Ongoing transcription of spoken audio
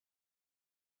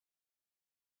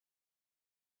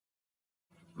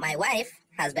My wife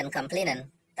has been complaining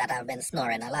that I've been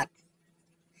snoring a lot.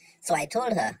 So I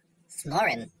told her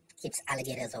snoring keeps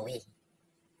alligators away.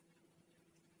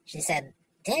 She said,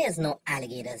 there is no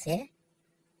alligators here.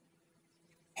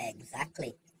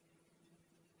 Exactly.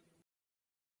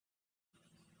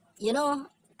 You know,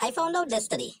 I found out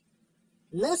yesterday.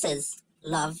 Nurses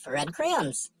love red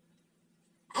crayons.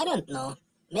 I don't know.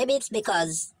 Maybe it's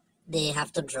because they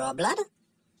have to draw blood.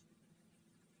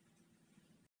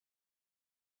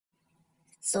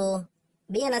 So,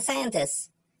 being a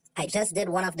scientist, I just did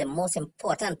one of the most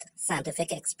important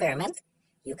scientific experiments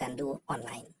you can do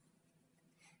online.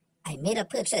 I made a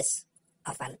purchase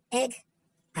of an egg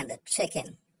and a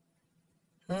chicken.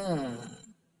 I'd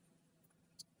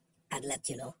let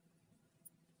you know.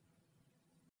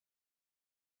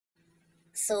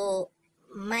 So,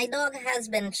 my dog has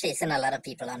been chasing a lot of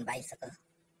people on bicycle.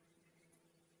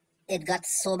 It got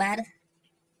so bad,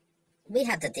 we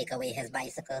had to take away his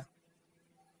bicycle.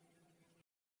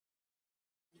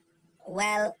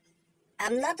 Well,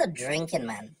 I'm not a drinking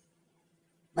man,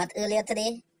 but earlier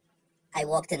today, I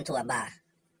walked into a bar.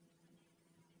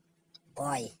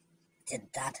 Boy, did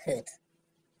that hurt.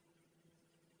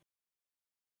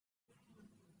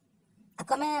 I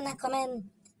come in.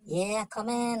 Yeah, come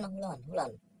in. Hold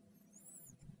on.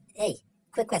 Hey,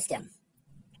 quick question.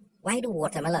 Why do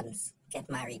watermelons get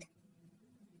married?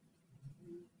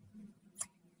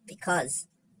 Because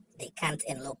they can't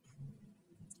elope.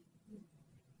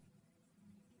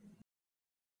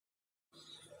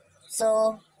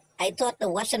 So, I thought the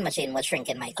washing machine was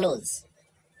shrinking my clothes.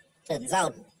 Turns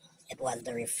out, it was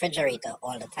the refrigerator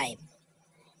all the time.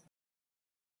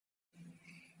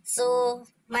 So,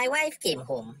 my wife came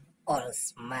home, all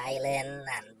smiling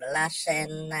and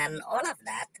blushing and all of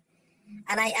that.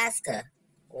 And I asked her,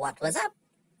 what was up?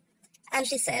 And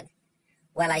she said,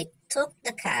 well, I took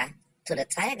the car to the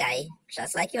tire guy,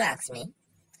 just like you asked me,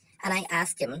 and I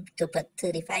asked him to put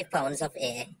 35 pounds of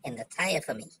air in the tire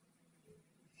for me.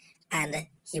 And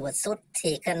he was so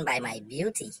taken by my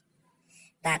beauty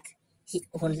that he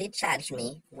only charged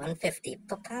me $150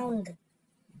 per pound.